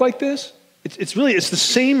could talk like this. It's the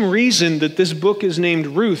same reason that this book is named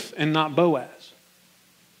Ruth and not Boaz.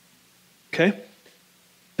 Okay?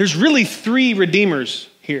 There's really 3 redeemers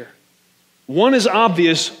here. One is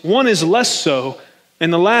obvious, one is less so,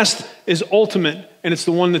 and the last is ultimate, and it's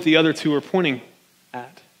the one that the other 2 are pointing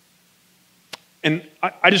at. And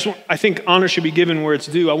I think honor should be given where it's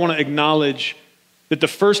due. I want to acknowledge that the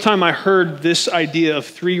first time I heard this idea of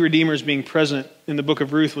 3 redeemers being present in the book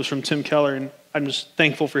of Ruth was from Tim Keller, and I'm just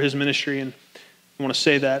thankful for his ministry, and I want to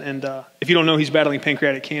say that. And if you don't know, he's battling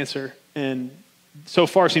pancreatic cancer, and so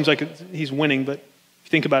far it seems like he's winning, but if you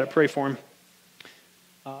think about it, pray for him.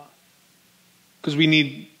 Because we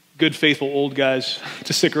need good, faithful old guys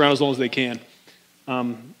to stick around as long as they can.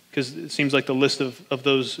 Because it seems like the list of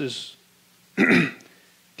those is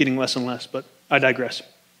getting less and less, but I digress.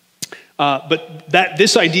 But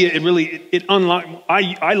this idea, it unlocked.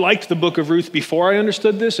 I liked the book of Ruth before I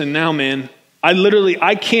understood this, and now, man,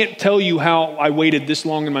 I can't tell you how I waited this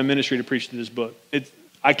long in my ministry to preach to this book.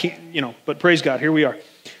 I can't, but praise God, here we are.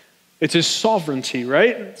 It's his sovereignty,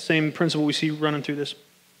 right? Same principle we see running through this.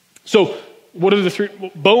 So what are the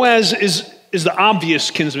 3? Boaz is the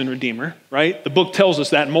obvious kinsman redeemer, right? The book tells us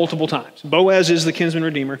that multiple times. Boaz is the kinsman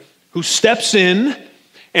redeemer who steps in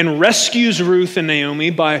and rescues Ruth and Naomi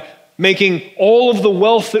by making all of the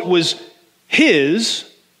wealth that was his,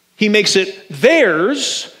 he makes it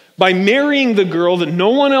theirs by marrying the girl that no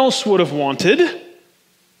one else would have wanted.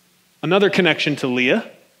 Another connection to Leah,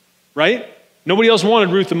 right? Nobody else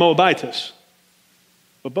wanted Ruth the Moabitess,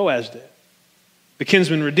 but Boaz did. The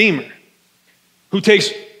kinsman redeemer, who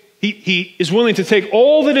he is willing to take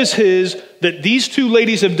all that is his, that these two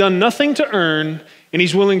ladies have done nothing to earn, and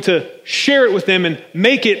he's willing to share it with them and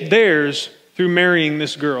make it theirs through marrying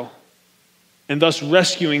this girl, and thus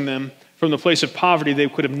rescuing them from the place of poverty they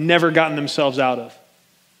could have never gotten themselves out of.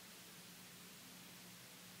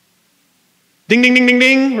 Ding, ding, ding, ding,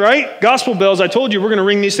 ding, right? Gospel bells. I told you we're going to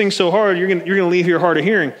ring these things so hard, you're going to leave here hard of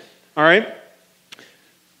hearing, all right?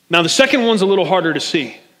 Now, the second one's a little harder to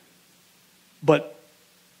see, but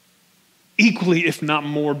equally, if not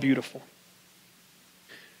more beautiful.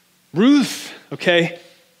 Ruth, okay,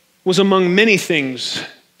 was among many things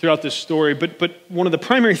throughout this story, but one of the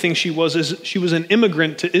primary things she was is she was an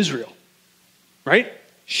immigrant to Israel, right?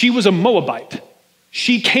 She was a Moabite.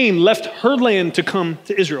 She left her land to come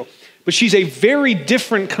to Israel. But she's a very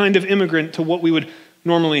different kind of immigrant to what we would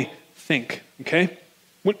normally think, okay?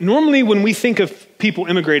 Normally, when we think of people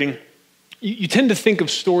immigrating, you tend to think of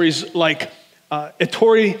stories like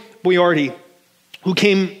Ettore Boiardi,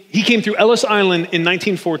 he came through Ellis Island in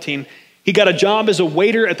 1914. He got a job as a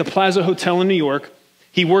waiter at the Plaza Hotel in New York.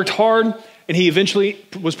 He worked hard, and he eventually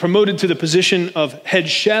was promoted to the position of head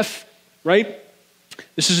chef, right?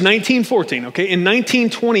 This is 1914, okay? In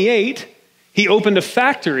 1928, he opened a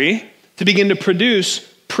factory to begin to produce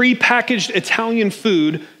pre-packaged Italian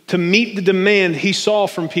food to meet the demand he saw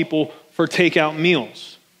from people for takeout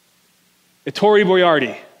meals. Ettore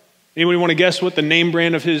Boiardi. Anybody want to guess what the name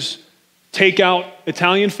brand of his takeout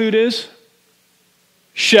Italian food is?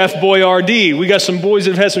 Chef Boyardee. We got some boys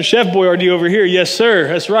that have had some Chef Boyardee over here. Yes, sir.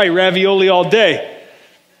 That's right. Ravioli all day.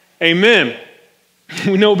 Amen.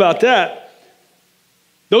 We know about that.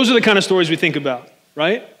 Those are the kind of stories we think about,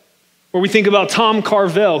 right? Or we think about Tom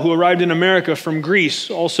Carvel, who arrived in America from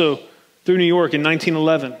Greece, also through New York in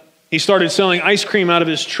 1911. He started selling ice cream out of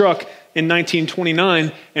his truck in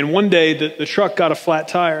 1929, and one day the truck got a flat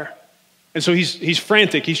tire. And so he's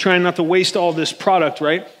frantic. He's trying not to waste all this product,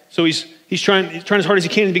 right? So he's trying as hard as he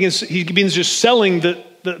can. He begins just selling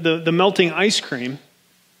the melting ice cream.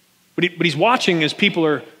 But he's watching as people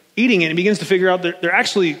are eating it, and begins to figure out that they're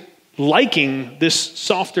actually liking this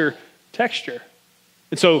softer texture.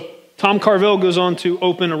 And so Tom Carvel goes on to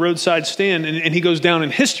open a roadside stand, and he goes down in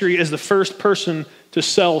history as the first person to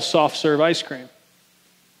sell soft serve ice cream.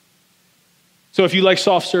 So if you like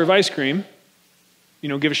soft serve ice cream,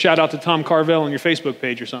 give a shout out to Tom Carvel on your Facebook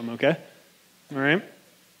page or something, okay? All right?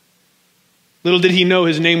 Little did he know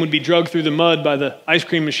his name would be dragged through the mud by the ice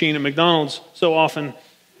cream machine at McDonald's so often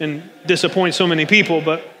and disappoint so many people,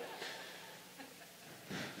 but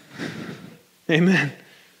amen.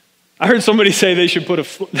 I heard somebody say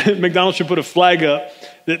McDonald's should put a flag up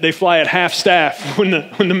that they fly at half staff when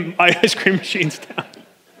the ice cream machine's down.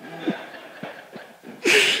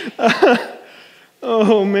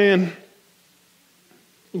 Oh, man.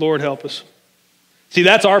 Lord help us. See,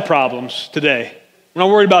 that's our problems today. We're not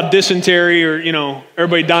worried about dysentery or,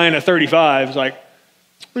 everybody dying at 35. It's like,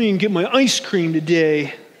 I didn't get my ice cream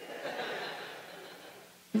today.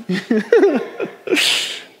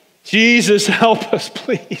 Jesus, help us,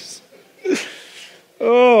 please.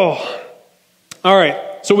 Oh. All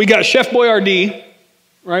right. So we got Chef Boyardee,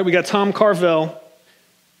 right? We got Tom Carvel.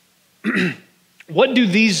 What do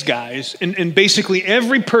these guys and basically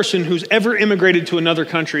every person who's ever immigrated to another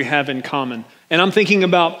country have in common? And I'm thinking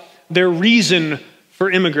about their reason for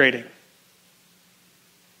immigrating.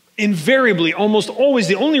 Invariably, almost always,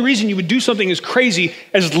 the only reason you would do something as crazy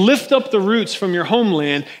as lift up the roots from your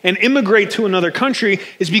homeland and immigrate to another country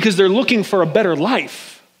is because they're looking for a better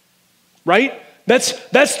life, right?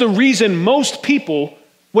 That's the reason most people,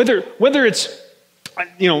 whether it's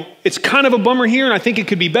it's kind of a bummer here and I think it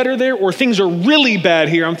could be better there, or things are really bad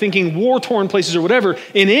here, I'm thinking war-torn places or whatever,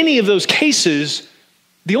 in any of those cases,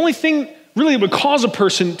 the only thing really that would cause a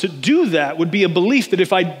person to do that would be a belief that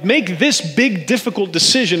if I make this big, difficult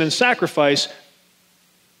decision and sacrifice,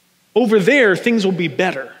 over there, things will be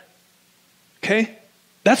better. Okay?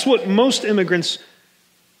 That's what most immigrants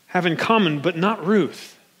have in common, but not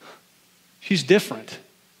Ruth. She's different.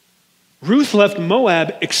 Ruth left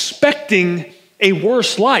Moab expecting a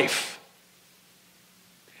worse life.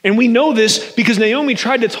 And we know this because Naomi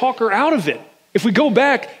tried to talk her out of it. If we go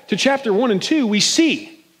back to chapter 1 and 2, we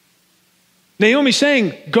see Naomi's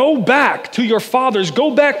saying, go back to your fathers.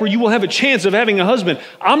 Go back where you will have a chance of having a husband.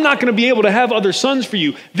 I'm not going to be able to have other sons for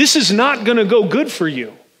you. This is not going to go good for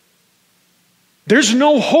you. There's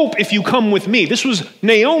no hope if you come with me. This was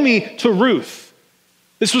Naomi to Ruth.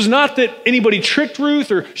 This was not that anybody tricked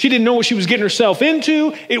Ruth or she didn't know what she was getting herself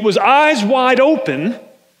into. It was eyes wide open,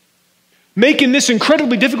 making this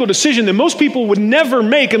incredibly difficult decision that most people would never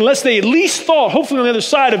make unless they at least thought, hopefully on the other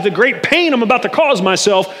side of the great pain I'm about to cause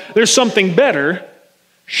myself, there's something better.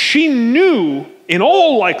 She knew in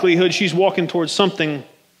all likelihood she's walking towards something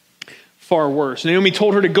far worse. Naomi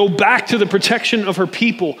told her to go back to the protection of her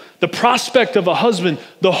people, the prospect of a husband,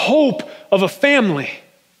 the hope of a family.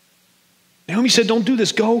 Naomi said, don't do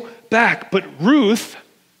this, go back. But Ruth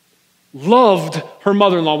loved her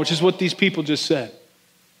mother-in-law, which is what these people just said.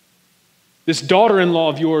 This daughter-in-law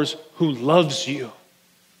of yours who loves you.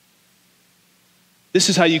 This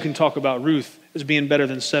is how you can talk about Ruth as being better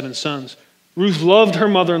than 7 sons. Ruth loved her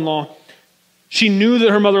mother-in-law. She knew that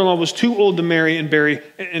her mother-in-law was too old to marry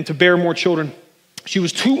and to bear more children. She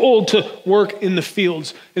was too old to work in the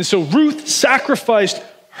fields. And so Ruth sacrificed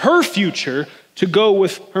her future to go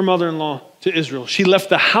with her mother-in-law to Israel. She left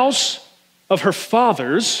the house of her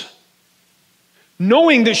fathers,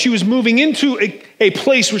 knowing that she was moving into a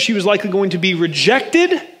place where she was likely going to be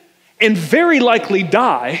rejected and very likely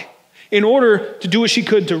die, in order to do what she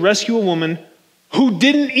could to rescue a woman who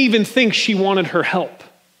didn't even think she wanted her help.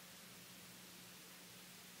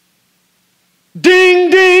 Ding,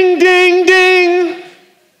 ding, ding, ding.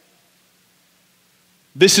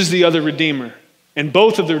 This is the other Redeemer. And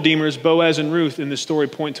both of the Redeemers, Boaz and Ruth, in this story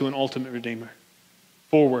point to an ultimate Redeemer.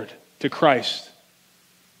 Forward to Christ,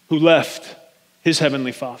 who left his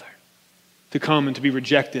heavenly Father to come and to be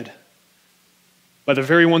rejected by the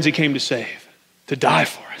very ones he came to save, to die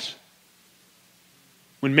for us,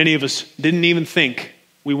 when many of us didn't even think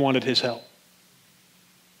we wanted his help.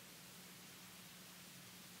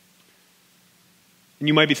 And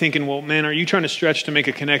you might be thinking, well, man, are you trying to stretch to make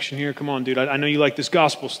a connection here? Come on, dude. I know you like this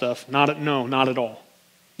gospel stuff. No, not at all.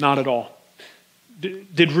 Not at all.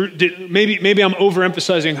 Maybe I'm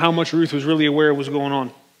overemphasizing how much Ruth was really aware of what was going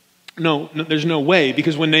on. No, there's no way.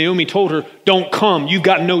 Because when Naomi told her, don't come, you've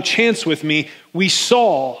got no chance with me, we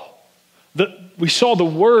saw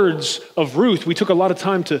the words of Ruth. We took a lot of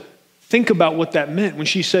time to think about what that meant when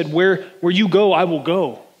she said, where you go, I will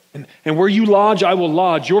go. And where you lodge, I will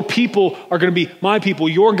lodge. Your people are going to be my people.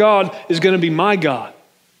 Your God is going to be my God.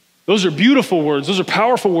 Those are beautiful words. Those are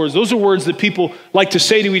powerful words. Those are words that people like to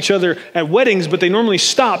say to each other at weddings, but they normally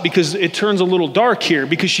stop because it turns a little dark here,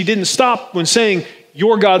 because she didn't stop when saying,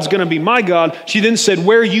 your God's going to be my God. She then said,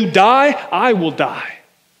 where you die, I will die.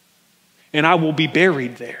 And I will be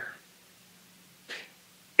buried there.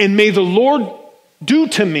 And may the Lord do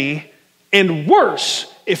to me, and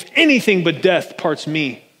worse, if anything but death parts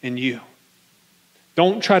me and you.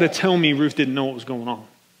 Don't try to tell me Ruth didn't know what was going on.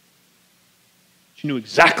 She knew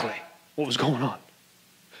exactly what was going on.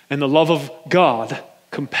 And the love of God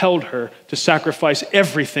compelled her to sacrifice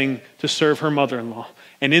everything to serve her mother-in-law.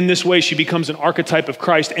 And in this way, she becomes an archetype of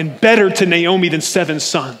Christ, and better to Naomi than 7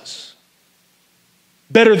 sons.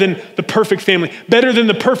 Better than the perfect family. Better than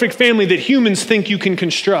the perfect family that humans think you can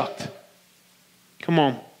construct. Come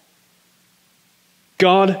on.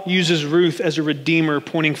 God uses Ruth as a redeemer,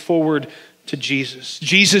 pointing forward to Jesus.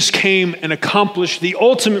 Jesus came and accomplished the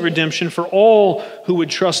ultimate redemption for all who would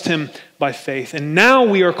trust him by faith. And now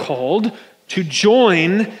we are called to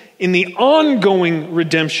join in the ongoing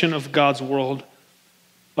redemption of God's world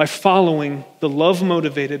by following the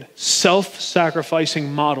love-motivated,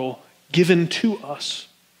 self-sacrificing model given to us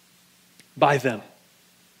by them.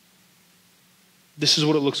 This is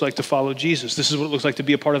what it looks like to follow Jesus. This is what it looks like to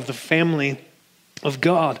be a part of the family of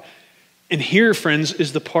God. And here, friends,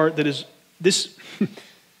 is the part that is this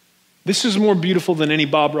is more beautiful than any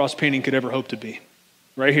Bob Ross painting could ever hope to be.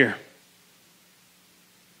 Right here.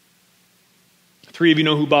 3 of you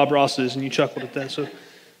know who Bob Ross is, and you chuckled at that. So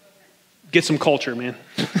get some culture, man.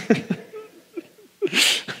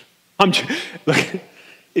 Look,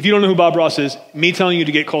 if you don't know who Bob Ross is, me telling you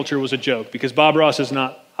to get culture was a joke, because Bob Ross is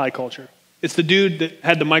not high culture. It's the dude that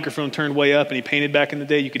had the microphone turned way up and he painted back in the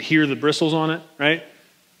day. You could hear the bristles on it, right?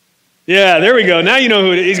 Yeah, there we go. Now you know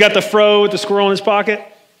who it is. He's got the fro with the squirrel in his pocket.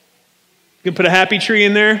 You can put a happy tree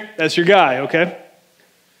in there. That's your guy, okay?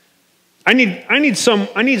 I need some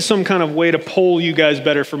kind of way to poll you guys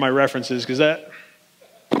better for my references, because that.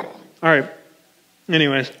 All right.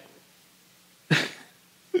 Anyways.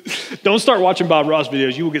 Don't start watching Bob Ross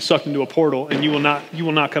videos. You will get sucked into a portal and you will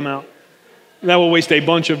not come out. That will waste a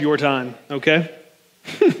bunch of your time, okay?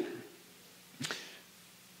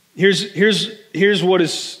 Here's what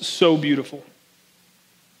is so beautiful.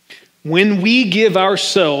 When we give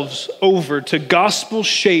ourselves over to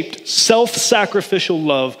gospel-shaped, self-sacrificial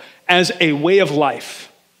love as a way of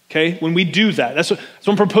life, okay? When we do that, that's what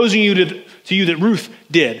I'm proposing to you that Ruth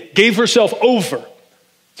did. Gave herself over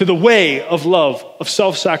to the way of love, of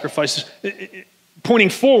self-sacrifice. Pointing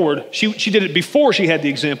forward, she did it before she had the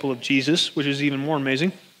example of Jesus, which is even more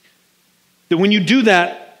amazing. That when you do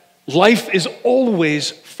that, life is always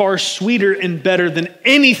far sweeter and better than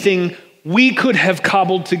anything we could have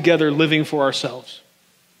cobbled together living for ourselves.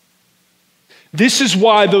 This is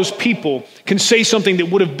why those people can say something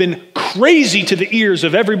that would have been crazy to the ears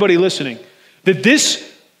of everybody listening. That this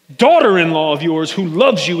daughter-in-law of yours who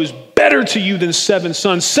loves you is better to you than 7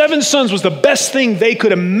 sons. 7 sons was the best thing they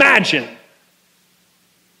could imagine.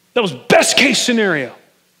 That was best case scenario.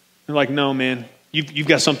 They're like, no, man, you've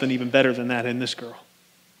got something even better than that in this girl.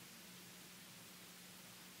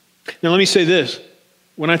 Now let me say this.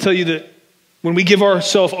 When I tell you that when we give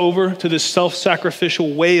ourselves over to this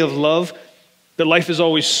self-sacrificial way of love, that life is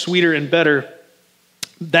always sweeter and better,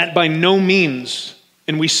 that by no means,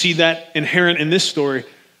 and we see that inherent in this story,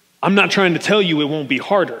 I'm not trying to tell you it won't be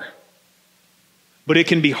harder, but it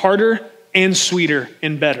can be harder and sweeter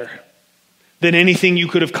and better than anything you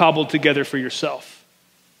could have cobbled together for yourself.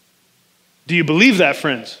 Do you believe that,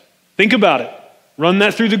 friends? Think about it. Run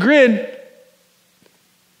that through the grid.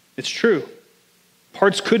 It's true.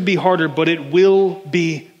 Parts could be harder, but it will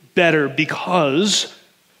be better because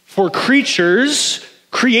for creatures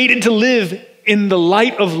created to live in the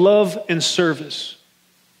light of love and service,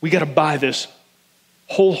 we got to buy this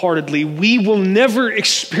wholeheartedly. We will never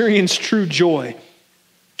experience true joy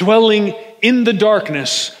dwelling in the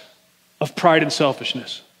darkness of pride and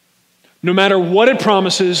selfishness. No matter what it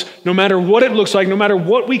promises, no matter what it looks like, no matter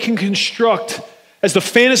what we can construct as the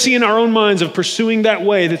fantasy in our own minds of pursuing that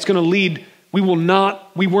way that's going to lead, we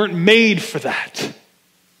weren't made for that.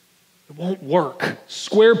 It won't work.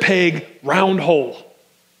 Square peg, round hole.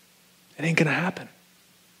 It ain't going to happen.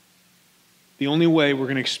 The only way we're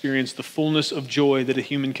going to experience the fullness of joy that a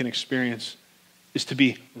human can experience is to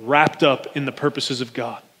be wrapped up in the purposes of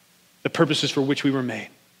God, the purposes for which we were made,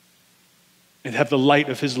 and have the light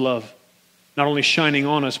of his love not only shining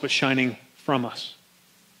on us, but shining from us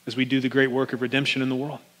as we do the great work of redemption in the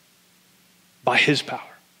world by his power,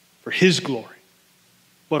 for his glory,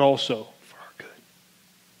 but also for our good.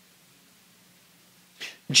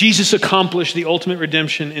 Jesus accomplished the ultimate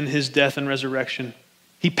redemption in his death and resurrection.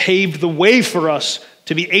 He paved the way for us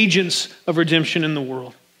to be agents of redemption in the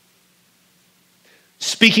world,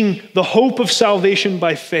 speaking the hope of salvation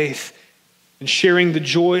by faith and sharing the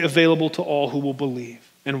joy available to all who will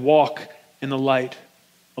believe and walk in the light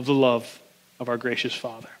of the love of our gracious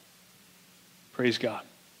Father. Praise God.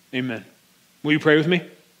 Amen. Will you pray with me?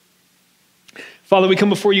 Father, we come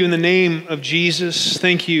before you in the name of Jesus.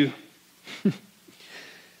 Thank you.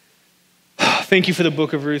 Thank you for the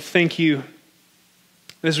book of Ruth. Thank you.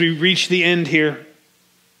 As we reach the end here,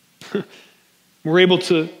 we're able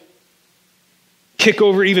to kick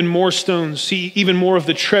over even more stones, see even more of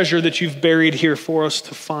the treasure that you've buried here for us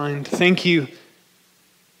to find. Thank you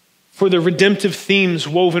for the redemptive themes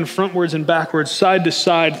woven frontwards and backwards, side to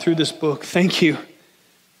side through this book. Thank you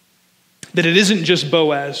that it isn't just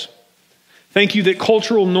Boaz. Thank you that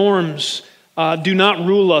cultural norms do not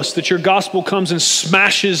rule us, that your gospel comes and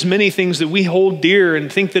smashes many things that we hold dear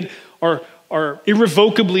and think that are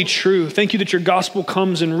irrevocably true. Thank you that your gospel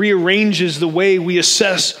comes and rearranges the way we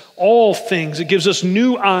assess all things. It gives us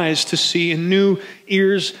new eyes to see and new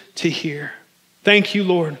ears to hear. Thank you,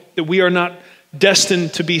 Lord, that we are not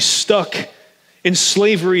destined to be stuck in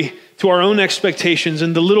slavery to our own expectations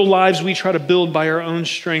and the little lives we try to build by our own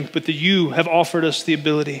strength, but that you have offered us the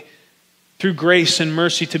ability through grace and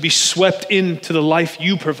mercy to be swept into the life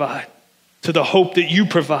you provide, to the hope that you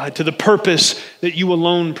provide, to the purpose that you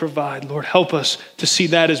alone provide. Lord, help us to see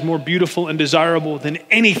that as more beautiful and desirable than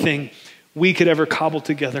anything we could ever cobble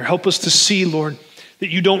together. Help us to see, Lord, that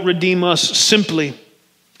you don't redeem us simply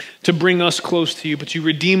to bring us close to you, but you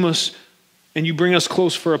redeem us and you bring us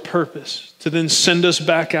close for a purpose, to then send us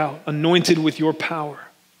back out, anointed with your power,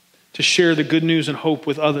 to share the good news and hope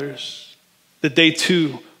with others, that they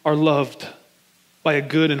too are loved by a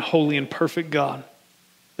good and holy and perfect God,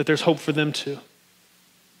 that there's hope for them too.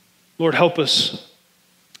 Lord, help us.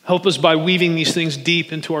 Help us by weaving these things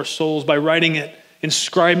deep into our souls, by writing it,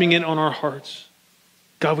 inscribing it on our hearts.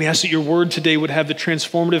 God, we ask that your word today would have the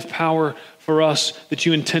transformative power for us that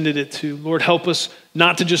you intended it to. Lord, help us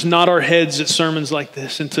not to just nod our heads at sermons like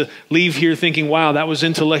this and to leave here thinking, wow, that was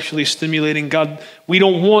intellectually stimulating. God, we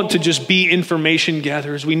don't want to just be information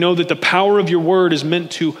gatherers. We know that the power of your word is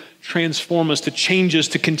meant to transform us, to change us,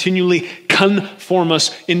 to continually conform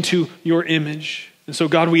us into your image. And so,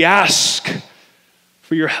 God, we ask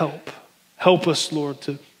for your help. Help us, Lord,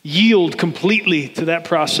 to yield completely to that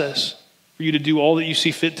process, for you to do all that you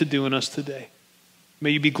see fit to do in us today.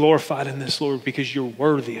 May you be glorified in this, Lord, because you're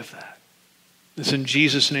worthy of that. It's in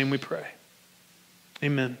Jesus' name we pray.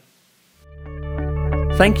 Amen.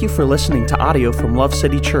 Thank you for listening to audio from Love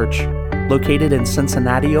City Church, located in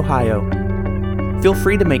Cincinnati, Ohio. Feel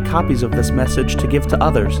free to make copies of this message to give to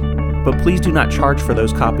others, but please do not charge for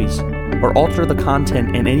those copies or alter the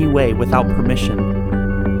content in any way without permission.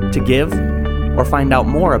 To give or find out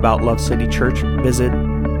more about Love City Church, visit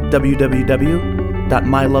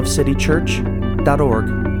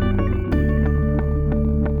www.mylovecitychurch.org.